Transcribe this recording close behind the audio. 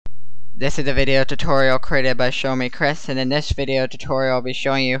This is a video tutorial created by Show Me Chris, and in this video tutorial I'll be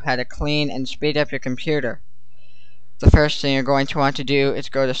showing you how to clean and speed up your computer. The first thing you're going to want to do is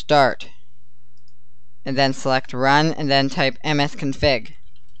go to Start, and then select Run, and then type msconfig,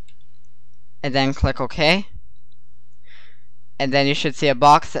 and then click OK. And then you should see a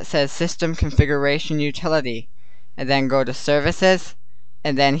box that says System Configuration Utility, and then go to Services,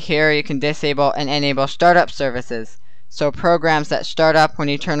 and then here you can disable and enable startup services. So programs that start up when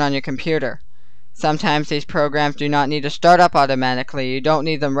you turn on your computer. Sometimes these programs do not need to start up automatically. You don't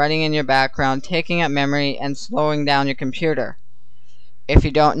need them running in your background, taking up memory and slowing down your computer. If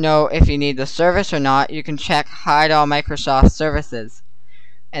you don't know if you need the service or not, you can check Hide All Microsoft Services.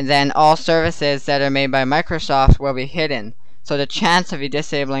 And then all services that are made by Microsoft will be hidden. So the chance of you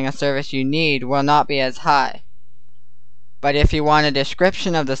disabling a service you need will not be as high. But if you want a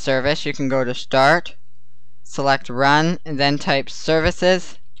description of the service, you can go to Start, select Run, and then type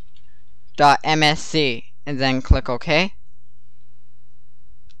services.msc, and then click OK.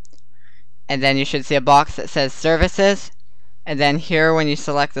 And then you should see a box that says Services, and then here when you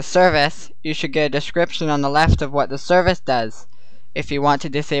select the service, you should get a description on the left of what the service does. If you want to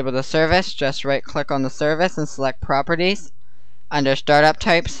disable the service, just right click on the service and select Properties. Under Startup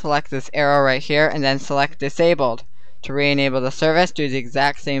Type, select this arrow right here, and then select Disabled. To re-enable the service, do the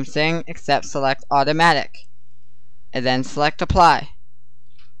exact same thing except select Automatic, and then select Apply.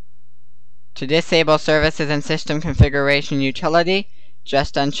 To disable services and system configuration utility,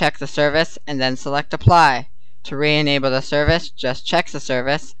 just uncheck the service and then select Apply. To re-enable the service, just check the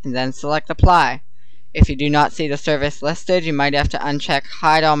service and then select Apply. If you do not see the service listed, you might have to uncheck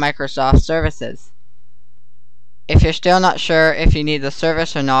Hide All Microsoft Services. If you're still not sure if you need the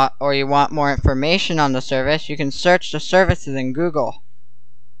service or not, or you want more information on the service, you can search the services in Google.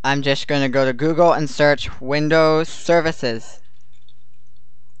 I'm just going to go to Google and search Windows Services.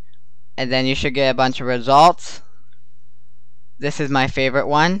 And then you should get a bunch of results. This is my favorite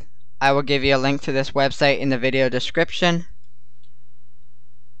one. I will give you a link to this website in the video description.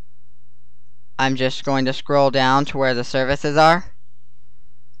 I'm just going to scroll down to where the services are.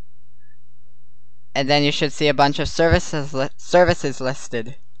 And then you should see a bunch of services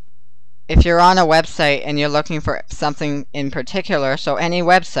listed. If you're on a website and you're looking for something in particular, so any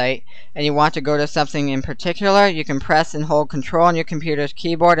website, and you want to go to something in particular, you can press and hold Control on your computer's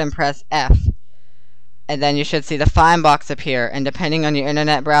keyboard and press F. And then you should see the Find box appear, and depending on your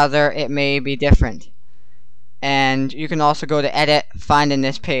internet browser, it may be different. And you can also go to Edit, Find in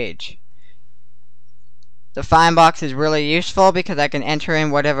this page. The Find box is really useful because I can enter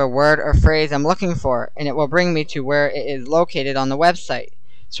in whatever word or phrase I'm looking for, and it will bring me to where it is located on the website.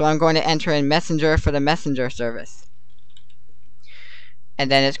 So I'm going to enter in Messenger for the Messenger service.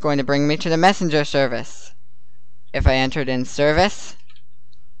 And then it's going to bring me to the Messenger service. If I entered in Service,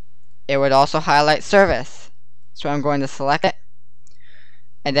 it would also highlight Service. So I'm going to select it.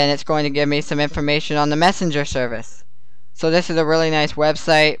 And then it's going to give me some information on the Messenger service. So this is a really nice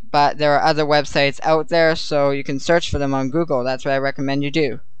website, but there are other websites out there, so you can search for them on Google. That's what I recommend you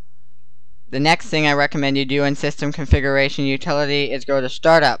do. The next thing I recommend you do in System Configuration Utility is go to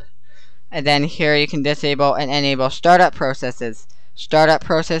Startup. And then here you can disable and enable startup processes. Startup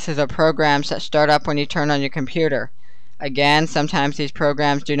processes are programs that start up when you turn on your computer. Again, sometimes these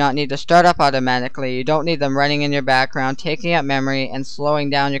programs do not need to start up automatically. You don't need them running in your background, taking up memory, and slowing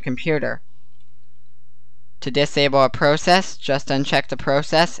down your computer. To disable a process, just uncheck the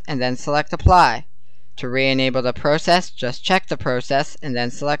process and then select Apply. To re-enable the process, just check the process and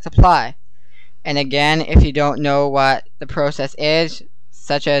then select Apply. And again, if you don't know what the process is,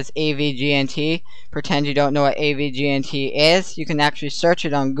 such as AVGNT, pretend you don't know what AVGNT is, you can actually search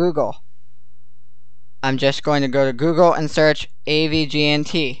it on Google. I'm just going to go to Google and search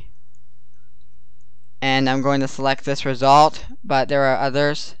AVGNT. And I'm going to select this result, but there are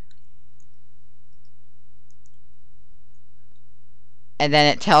others. And then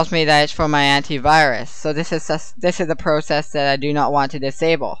it tells me that it's for my antivirus. So this is a process that I do not want to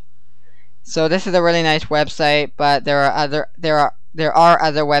disable. So this is a really nice website, but there are other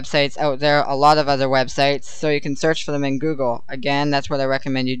websites out there, a lot of other websites, so you can search for them in Google. Again, that's what I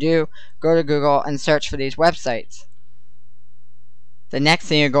recommend you do. Go to Google and search for these websites. The next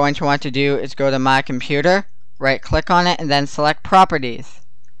thing you're going to want to do is go to My Computer, right click on it, and then select Properties.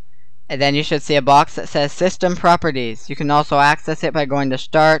 And then you should see a box that says System Properties. You can also access it by going to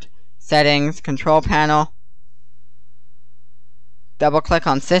Start, Settings, Control Panel. Double click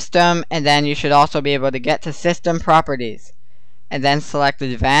on System, and then you should also be able to get to System Properties. And then select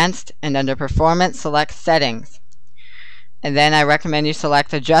Advanced, and under Performance, select Settings. And then I recommend you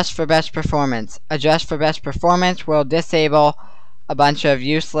select Adjust for Best Performance. Adjust for Best Performance will disable a bunch of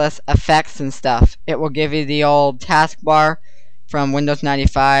useless effects and stuff. It will give you the old taskbar from Windows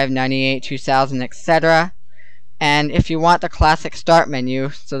 95, 98, 2000, etc. And if you want the classic start menu,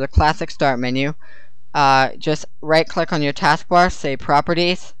 so the classic start menu, just right click on your taskbar, say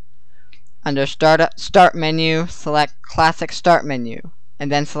properties, under start menu, select classic start menu, and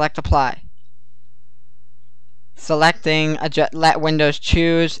then select apply. Selecting let Windows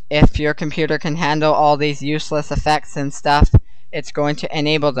choose if your computer can handle all these useless effects and stuff. It's going to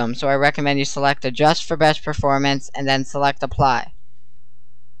enable them, so I recommend you select adjust for best performance and then select apply.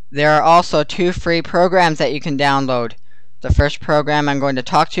 There are also 2 free programs that you can download. The first program I'm going to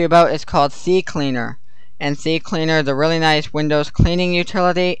talk to you about is called Ccleaner. And Ccleaner is a really nice Windows cleaning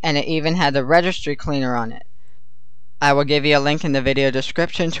utility, and it even had the registry cleaner on it. I will give you a link in the video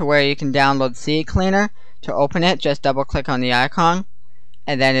description to where you can download Ccleaner. To open it, just double click on the icon,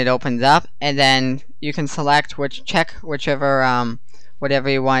 and then it opens up, and then you can select whichever whatever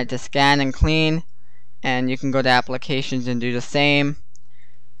you want it to scan and clean, and you can go to applications and do the same.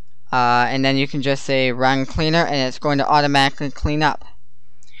 And then you can just say run cleaner, and it's going to automatically clean up.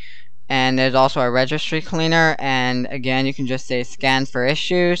 And there's also a registry cleaner, and again you can just say scan for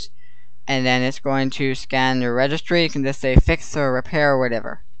issues, and then it's going to scan your registry. You can just say fix or repair or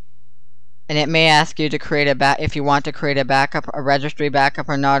whatever. And it may ask you to create if you want to create a backup, a registry backup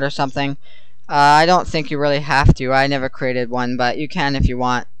or not or something. I don't think you really have to. I never created one, but you can if you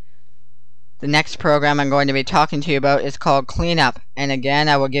want. The next program I'm going to be talking to you about is called Cleanup, and again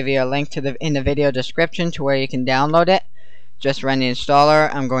I will give you a link to in the video description to where you can download it. Just run the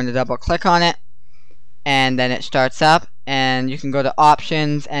installer. I'm going to double click on it, and then it starts up, and you can go to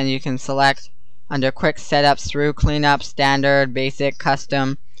options and you can select under quick setups through cleanup, standard, basic,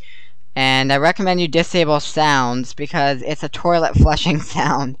 custom. And I recommend you disable sounds because it's a toilet flushing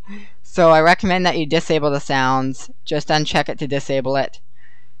sound. So I recommend that you disable the sounds. Just uncheck it to disable it.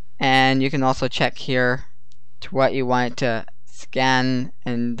 And you can also check here to what you want it to scan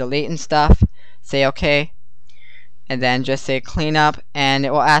and delete and stuff. Say OK. And then just say cleanup, and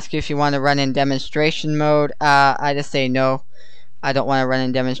it will ask you if you want to run in demonstration mode. I just say no. I don't want to run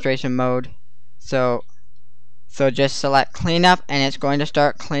in demonstration mode. So just select cleanup, and it's going to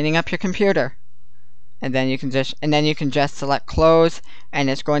start cleaning up your computer. And then you can just select close, and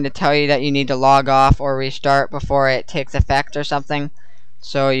it's going to tell you that you need to log off or restart before it takes effect or something.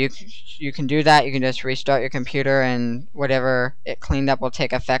 So you can do that. You can just restart your computer, and whatever it cleaned up will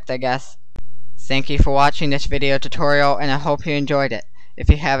take effect, I guess. Thank you for watching this video tutorial, and I hope you enjoyed it. If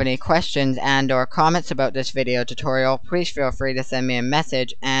you have any questions and or comments about this video tutorial, please feel free to send me a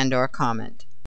message and or comment.